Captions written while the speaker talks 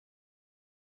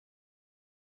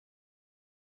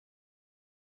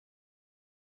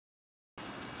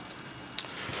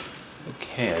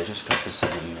Okay, I just got this in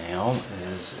the mail. It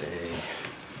is a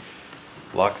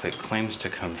lock that claims to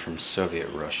come from Soviet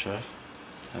Russia.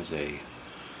 It has a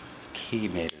key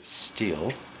made of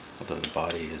steel, although the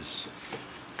body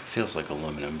feels like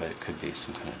aluminum, but it could be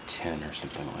some kind of tin or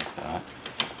something like that.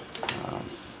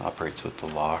 Operates with the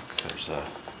lock. There's a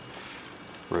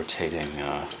rotating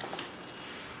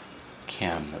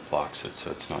cam that blocks it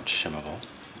so it's not shimmable,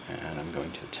 and I'm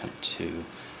going to attempt to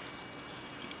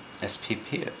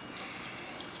SPP it.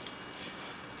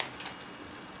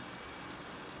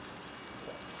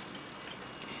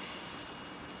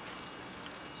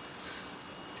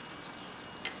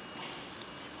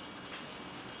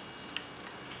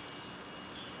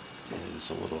 It is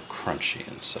a little crunchy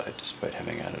inside despite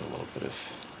having added a little bit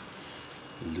of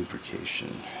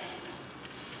lubrication.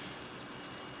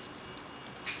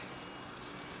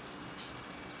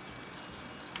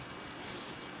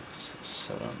 This is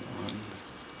set on 1.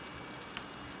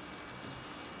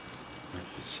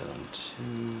 Might be set on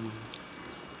 2.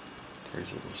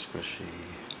 3's a little squishy.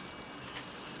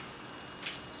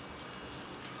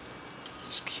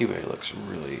 This QA looks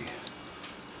really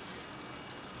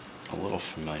a little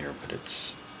familiar, but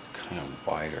it's kind of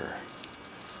wider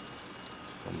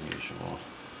than usual.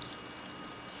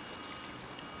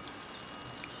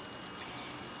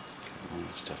 Okay, 1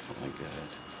 is definitely good.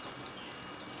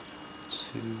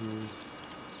 2.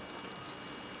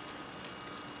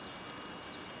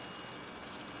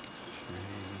 3.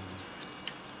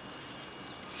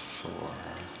 4.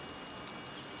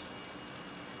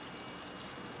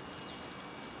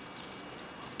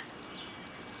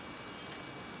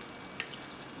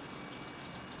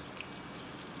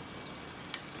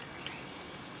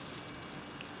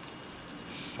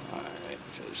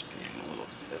 5 is being a little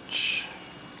bitch.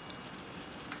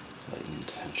 Lighten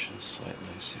tension slightly,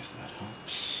 see if that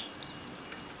helps.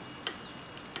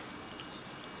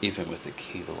 Even with the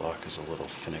key, the lock is a little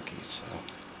finicky, so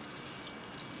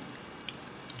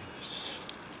yes.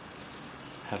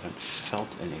 Haven't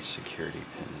felt any security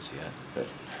pins yet,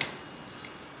 but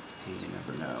you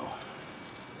never know.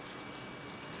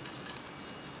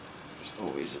 There's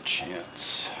always a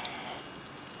chance.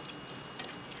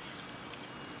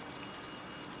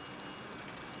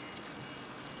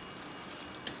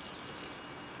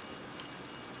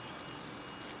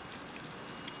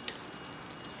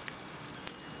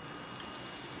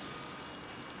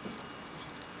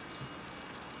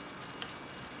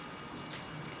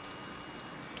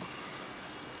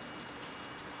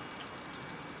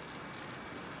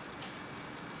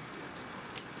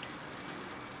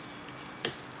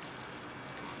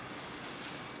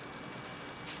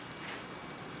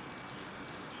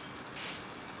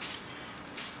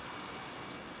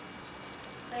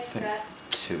 Thanks, Matt.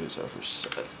 2 is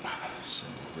overset, so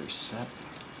we'll reset.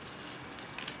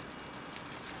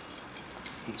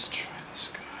 Let's try this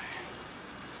guy.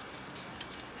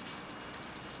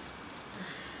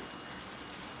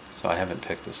 So I haven't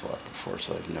picked this lock before,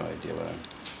 so I have no idea what I'm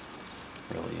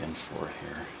really in for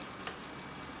here.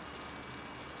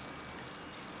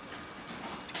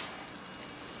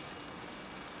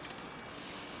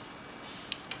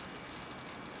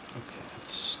 Okay,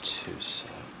 that's 2 set.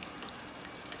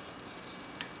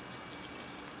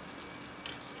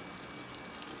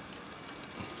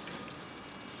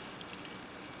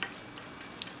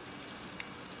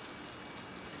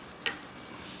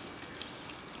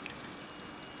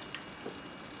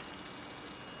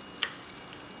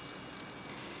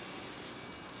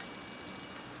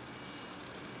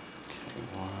 Okay,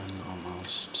 1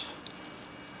 almost.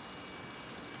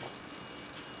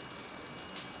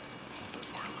 A little bit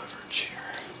more leverage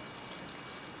here.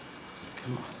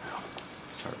 Come on now.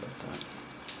 Sorry about that.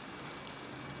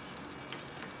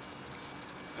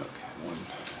 Okay, 1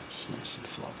 is nice and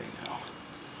floppy now.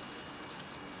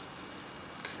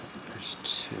 Okay, there's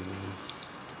 2.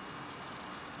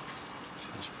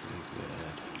 Feels pretty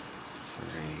good.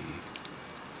 3.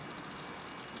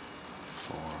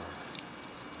 4.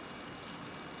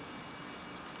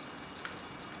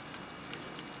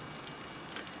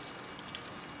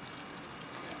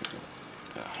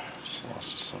 Just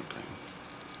lost something.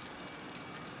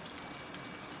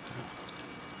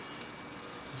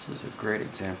 This is a great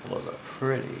example of a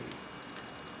pretty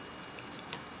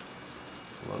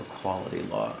low quality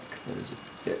lock that is a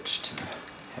bitch to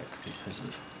heck because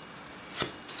of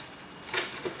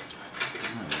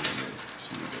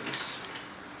some of those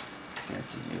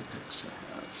fancy new picks I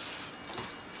have.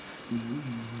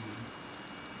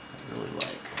 I really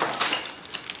like.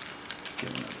 Let's give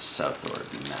another Southward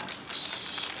Max.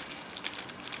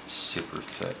 Super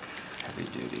thick, heavy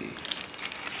duty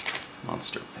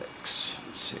monster picks.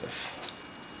 Let's see if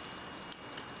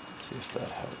See if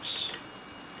that helps.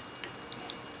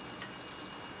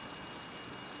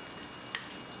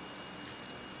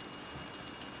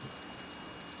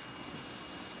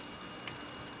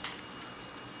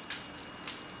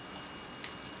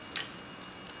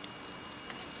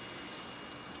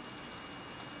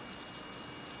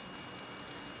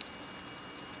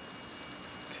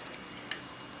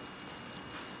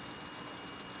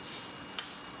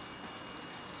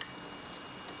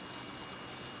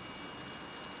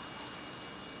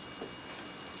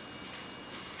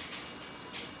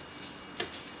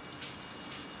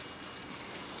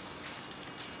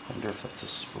 I wonder if that's a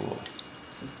spool.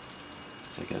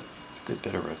 I get a good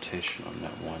bit of rotation on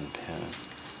that one pin.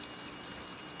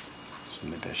 So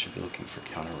maybe I should be looking for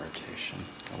counter rotation.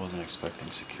 I wasn't expecting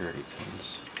security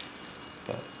pins,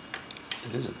 but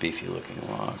it is a beefy looking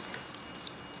lock,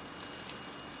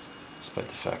 despite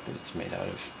the fact that it's made out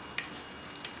of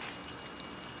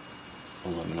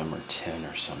aluminum or tin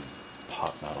or some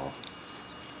pot metal.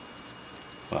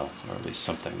 Well, or at least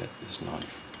something that is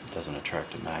doesn't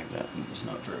attract a magnet and is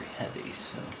not very heavy,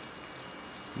 so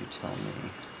you tell me.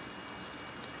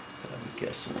 But I would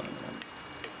guess aluminum.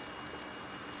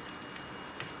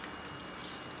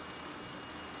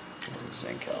 Or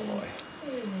zinc alloy.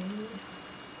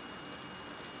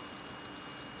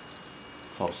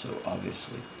 It's also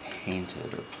obviously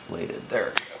painted or plated. There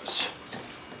it goes.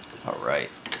 Alright,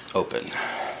 open.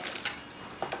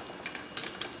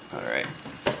 Alright,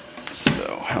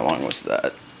 so how long was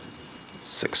that?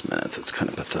 6 minutes, it's kind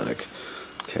of pathetic.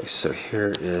 Okay, so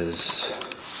here is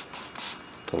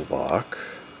the lock.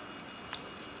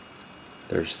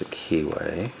 There's the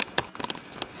keyway.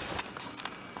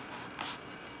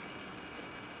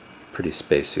 Pretty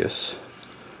spacious.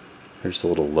 Here's the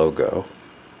little logo.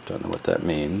 Don't know what that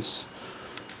means.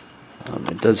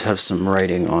 It does have some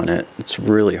writing on it. It's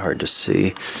really hard to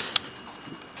see,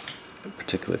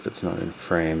 particularly if it's not in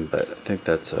frame, but I think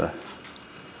that's a...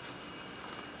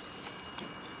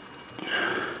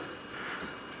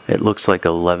 It looks like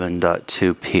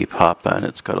 11.2p Papa, and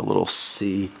it's got a little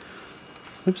C.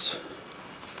 Oops.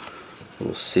 A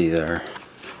little C there.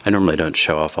 I normally don't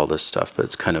show off all this stuff, but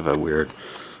it's kind of a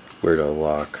weirdo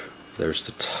lock. There's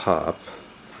the top.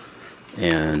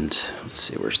 And let's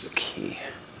see, where's the key?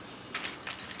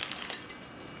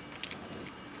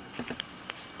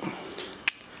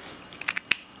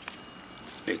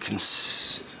 You can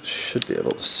should be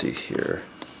able to see here.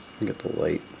 Get the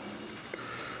light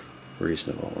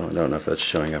reasonable. Well, I don't know if that's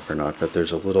showing up or not, but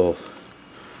there's a little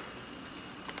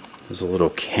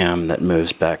cam that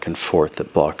moves back and forth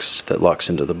that locks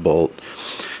into the bolt.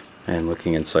 And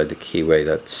looking inside the keyway,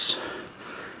 that's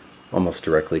almost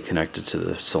directly connected to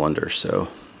the cylinder, so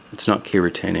it's not key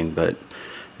retaining, but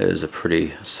it is a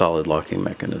pretty solid locking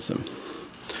mechanism.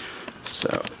 So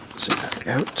zoom back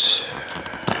out.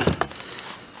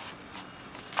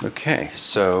 Okay,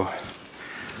 so,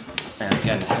 and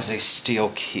again, it has a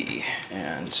steel key,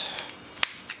 and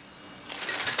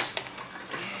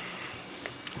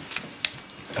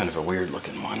kind of a weird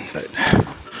looking one, but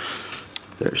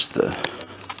there's the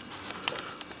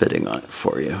bitting on it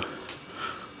for you. A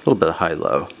little bit of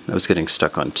high-low. I was getting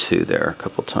stuck on 2 there a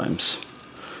couple times,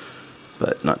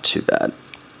 but not too bad.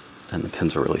 And the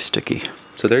pins are really sticky.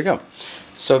 So there you go.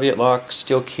 Soviet lock,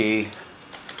 steel key,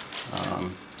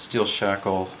 steel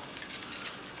shackle,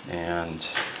 and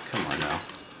come on now.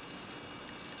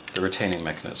 The retaining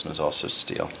mechanism is also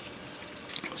steel.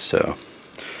 So,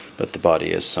 but the body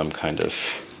is some kind of,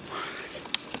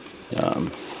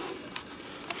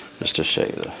 just to show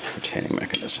you the retaining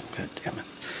mechanism. God damn it.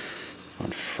 On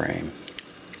frame.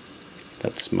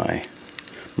 That's my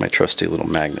trusty little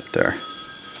magnet there.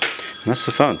 And that's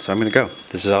the phone, so I'm going to go.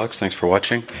 This is Alex. Thanks for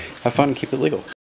watching. Have fun and keep it legal.